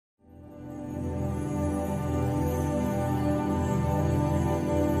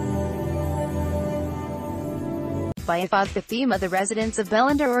by Iffath Fathima. The residents of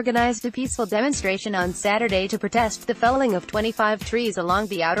Bellandur organized a peaceful demonstration on Saturday to protest the felling of 25 trees along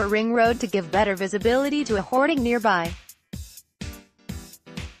the outer ring road to give better visibility to a hoarding nearby.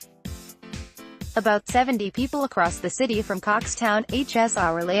 About 70 people across the city from Coxtown,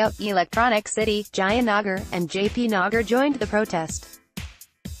 HSR Layout, Electronic City, Jayanagar, and JP Nagar joined the protest.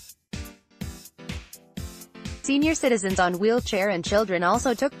 Senior citizens on wheelchair and children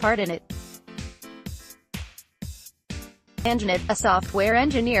also took part in it. Manjunath, a software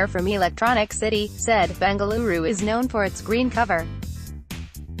engineer from Electronic City, said, "Bengaluru is known for its green cover.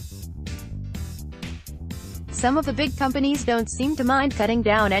 Some of the big companies don't seem to mind cutting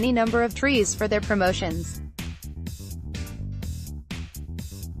down any number of trees for their promotions.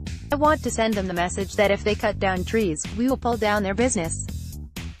 I want to send them the message that if they cut down trees, we will pull down their business."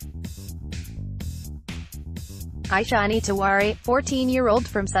 Aishani Tiwari, 14-year-old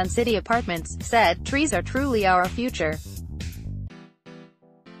from Sun City Apartments, said, "Trees are truly our future.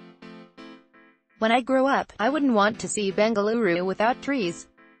 When I grow up, I wouldn't want to see Bengaluru without trees.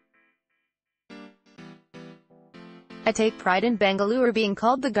 I take pride in Bengaluru being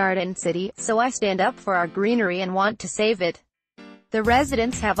called the Garden City, so I stand up for our greenery and want to save it." The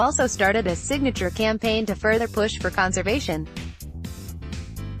residents have also started a signature campaign to further push for conservation.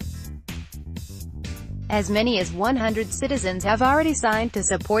 As many as 100 citizens have already signed to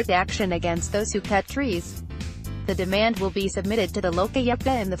support action against those who cut trees. The demand will be submitted to the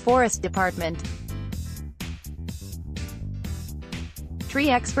Lokayukta in the Forest Department. Tree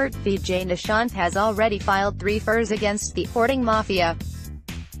expert Vijay Nishant has already filed 3 FIRs against the hoarding mafia.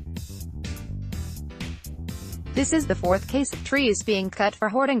 This is the 4th case of trees being cut for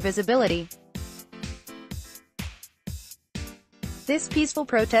hoarding visibility. "This peaceful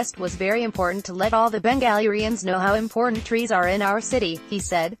protest was very important to let all the Bengalurians know how important trees are in our city," he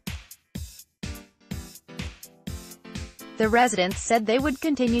said. The residents said they would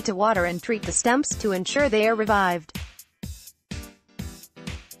continue to water and treat the stumps to ensure they are revived.